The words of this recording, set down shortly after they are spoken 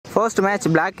First match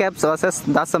Black Caps versus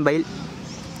DHASAMBAIL.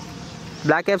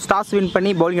 Black Caps toss win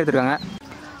பண்ணி bowling எடுத்துருக்காங்க.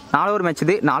 4 over match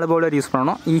இது. 4 bowler use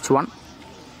பண்ணனும் each one.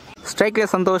 ஸ்ட்ரைக்ல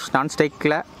Santhosh, நான்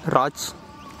ஸ்ட்ரைக்ல Raj.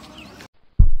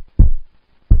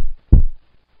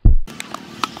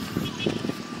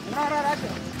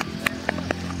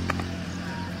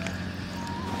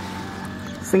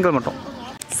 Single மட்டும்.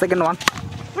 Second one.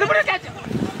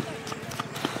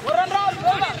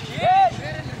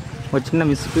 ஒரு சின்ன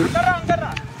miss.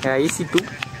 easy 2.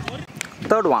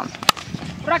 Third one.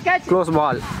 Close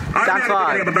ball. Chance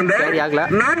ball. சரி ஆகல.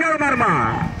 நான்காவது மார்மா.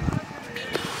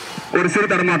 ஒரு சிறு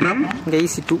தடுமாற்றம்.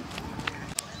 easy 2.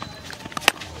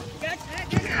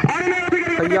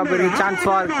 ஐயா பெரிய சான்ஸ்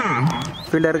ஃபார்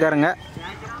ஃபீல்டர் இருக்காருங்க.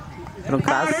 ஒரு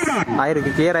கிராஸ்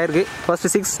ஆயிருக்கு, கிளியர் ஆயிருக்கு. ஃபர்ஸ்ட்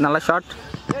 6 நல்ல ஷாட்.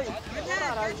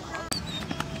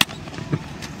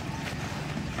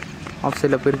 ஆஃப்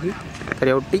சைடில் போயிருக்கு.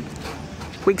 சரி அவுட்டி.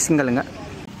 குயிக் சிங்கிளுங்க.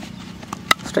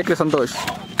 ஸ்ட்ரைக்கில் சந்தோஷ்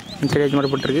சைடு ஏஜ்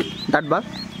மட்டும் போட்டுருக்கு. Dot ball.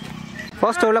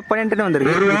 ஃபர்ஸ்ட் ஓவரில் 12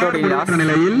 வந்திருக்கு. Without any loss.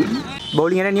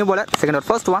 Bowling new பாலர். Second over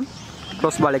first one.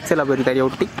 Close பால் எக்ஸலில் போயிருக்கு. சரி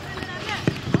அவுட்டி.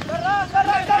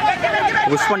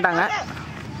 புஷ் பண்ணிட்டாங்க.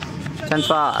 Chance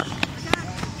for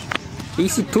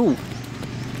easy 2.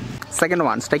 Second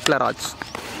one. ஸ்ட்ரைக்கில் ராஜ்.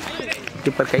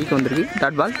 கீப்பர் கைக்கு வந்திருக்கு.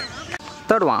 Dot ball.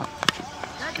 Third one.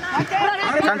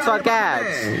 Chance for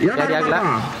catch. சரி ஆகல.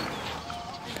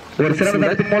 ஒரு சிறந்த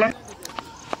தடுப்பு மூலம்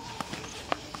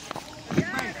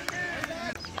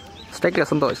ஸ்ட்ரைக்கில்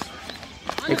Santhosh.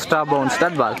 Extra bounce.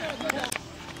 Dot ball.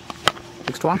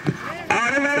 Next one.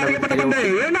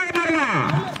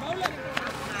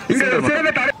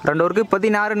 ரெண்டு ஓவருக்கு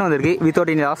 16 வந்திருக்கு.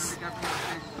 Without any loss.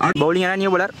 Bowling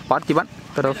new bowler Parthiban.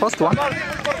 First one.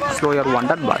 Slower one.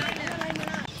 Dot ball.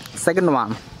 Second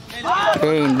one.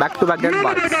 Back to back dot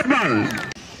ball.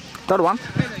 Third one.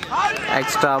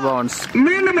 Extra bounce.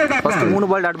 First 3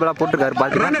 ball dot Bala போட்டுருக்காரு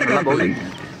பார்த்திபன். நல்லா bowling.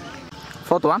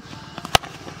 Fourth one.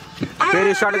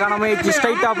 பெரிய shot காணாம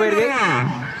ஸ்ட்ரைட்டாக போயிருக்கு.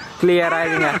 Clear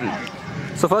ஆயிடுங்க.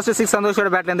 So first 6 சந்தோஷோட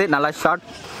பேட்லேருந்து நல்ல shot.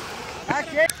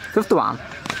 Fifth one.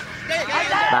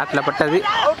 Battle பட்டது.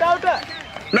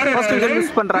 First wicket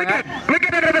miss பண்ணுறாங்க.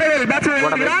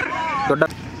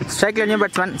 ஸ்ட்ரைக்கில் நியூ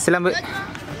பேட்ஸ்மேன் சிலம்பு.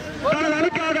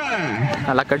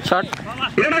 நல்லா கட் ஷாட்.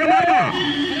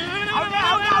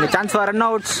 இந்த சான்ஸ் ஃபார் ரன்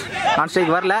அவுட்ஸ். நான்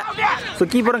ஸ்ட்ரைக் வரல. ஸோ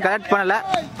கீப்பரும் கலெக்ட் பண்ணல.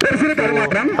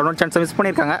 சான்ஸை மிஸ்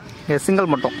பண்ணியிருக்காங்க.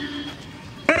 சிங்கிள் மட்டும்.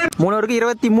 3 ஓவருக்கு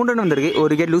 23 வந்திருக்கு.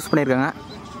 ஒரு விக்கெட் லூஸ் பண்ணியிருக்காங்க.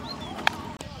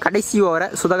 கடைசி ஓவரை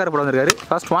சுதாகர் போட வந்திருக்காரு.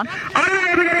 First one.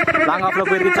 லாங் ஆஃப்ல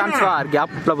போயிருக்கு. சான்ஸ் ஃபார்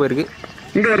கேப்ல போயிருக்கு.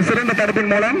 இங்க ஒரு சிறந்த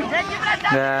தடுப்பின் மூலம்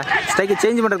ஸ்ட்ரைக்கை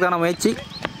சேஞ்ச் பண்ணுறதுக்கான முயற்சி.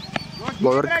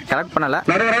 பவுலர் கலெக்ட் பண்ணல.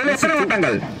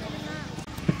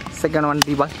 Second one.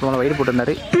 3 பால் வைடு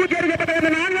போட்டிருந்தாரு.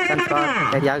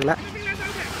 சரி ஆகல.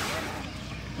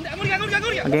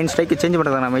 அகைன் ஸ்ட்ரைக்கை சேஞ்ச்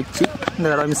பண்ணுறதுக்கான முயற்சி. இந்த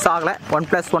தடவை மிஸ் ஆகல.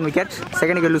 1+1 விக்கெட்.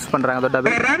 செகண்ட் விக்கெட் லூஸ் பண்ணுறாங்க.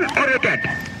 தொட்டாபி.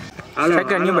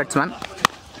 ஸ்ட்ரைக்கில் new batsman.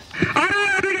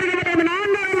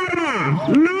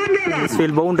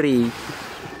 Field boundary.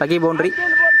 Lucky boundary.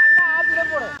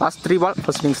 Last 3 பால்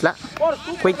ஃபர்ஸ்ட் இன்னிங்ஸில்.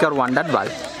 Quicker 1. Dot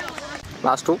ball.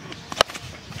 Last 2.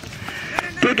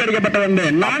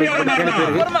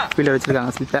 Fielder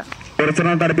வச்சிருக்காங்க ஸ்லிப்பை. ஒரு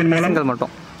சிறந்த தடுப்பின் மூலம் சிங்கிள்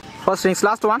மட்டும். First innings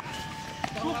last one.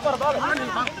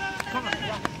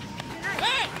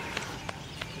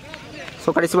 So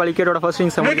கடைசி பால் விக்கெட்டோட ஃபர்ஸ்ட்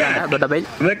இன்னிங்ஸ் முடிக்கிறாங்க. தொட்டாபைல்.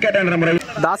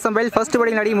 DHASAMBAIL ஃபர்ஸ்ட்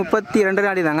பவுலிங் ஆடி 32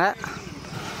 ஆடிதாங்க.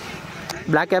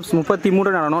 Black Caps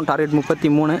 33 ஆடணும். டார்கெட்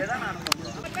 33.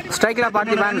 ஸ்ட்ரைக்கில்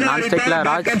பார்த்திபன், நான் ஸ்ட்ரைக்கில்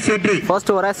ராஜ்.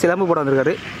 ஃபர்ஸ்ட் ஓவரை சிலம்பு போட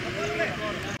வந்திருக்காரு.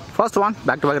 First one.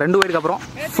 Back to back 2 வைடுக்கு அப்புறம்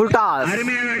ஃபுல் டாஸ்.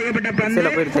 சில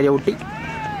பேர் சரியா ஊட்டி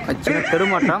சின்ன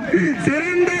பெருமாற்றம்.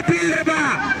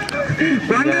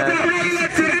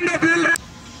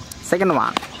 Second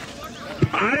one.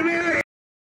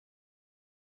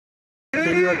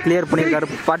 கிளியர் பண்ணியிருக்காரு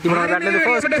பார்த்திபன். பேட்லேருந்து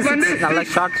ஃபர்ஸ்ட் 6 நல்ல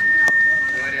shot.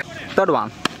 Third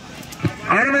one.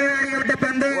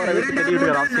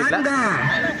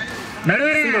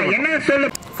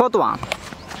 Fourth one.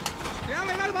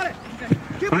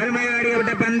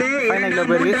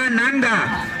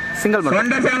 Single மட்டும்.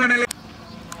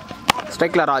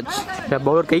 ஸ்ட்ரைக்கில் ராஜ்.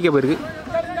 பவுலர் கைக்கு போயிருக்கு.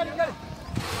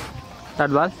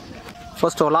 Dot ball.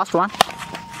 First over last one.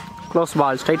 Close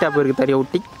பால். ஸ்ட்ரைட்டாக போயிருக்கு. தெரிய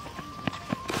ஊட்டி.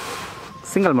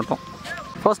 சிங்கிள் மட்டும்.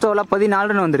 ஃபர்ஸ்ட் ஓவரில்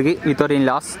 14 வந்திருக்கு. Without any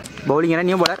loss. Bowling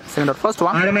new பாலர். Second over first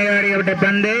one.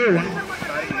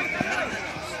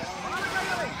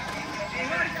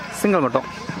 Single மட்டும்.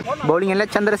 பவுலிங் இல்லை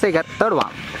Chandrasekhar. Third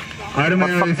one.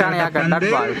 Dot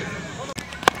ball.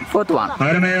 Fourth one.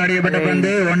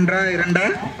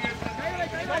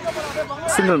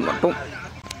 Single மட்டும்.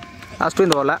 லாஸ்ட்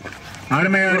இந்த ஓவரில்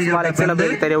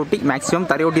தெரிய ஊட்டி. மேக்ஸிமம்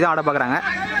தெரிய ஊட்டி தான் ஆட பார்க்குறாங்க.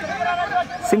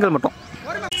 சிங்கிள் மட்டும்.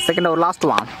 Second over last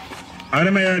one.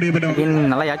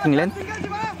 நல்லா யாக்கிங்களே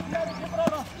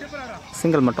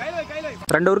சிங்கிள் மட்டும்.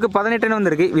 2 ஓவருக்கு 18 ரன்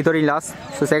வந்திருக்கு without any loss.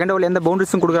 So second ஓவரில் எந்த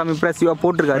பவுண்டரிஸும் கொடுக்காம இம்ப்ரெசிவாக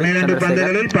போட்டிருக்காரு.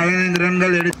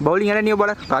 பவுலிங் நியூ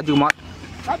பாலர் ராஜ்குமார்.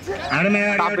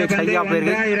 டாப் பேஜ் ஹையாக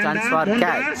போயிருக்கு. Chance for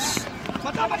catch.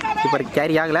 இப்போ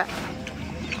கேரி ஆகலை.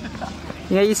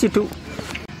 ஈஸி 2.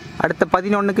 அடுத்த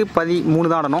 11க்கு 13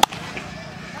 தான் ஆடணும்.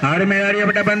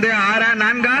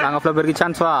 நாங்கள் பேருக்கு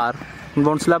chance for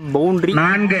பவுன்ஸில் boundary.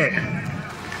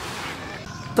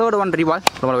 Third one ரீபால்.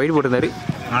 ரொம்ப வெயிட் போட்டிருந்தாரு.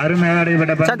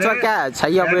 Chance for catch.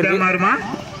 ஹையாக போயிருக்கு.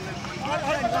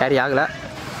 கேரி ஆகலை.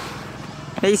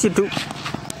 ஈஸி 2.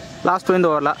 லாஸ்ட் இந்த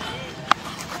ஓவரில்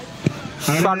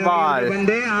ஷார்ட் பால்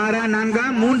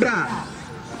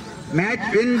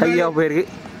ஹையாக போயிருக்கு.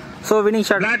 ஸோ வினிங்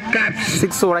ஷாட்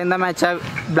 6 ஓட இந்த மேட்சை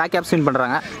பிளாக் கேப்ஸ் வின்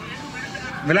பண்ணுறாங்க.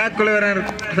 விளையாட்டு குழுவினர்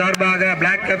சார்பாக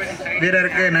பிளாக் கேப்ஸ்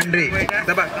வீரருக்கு நன்றி.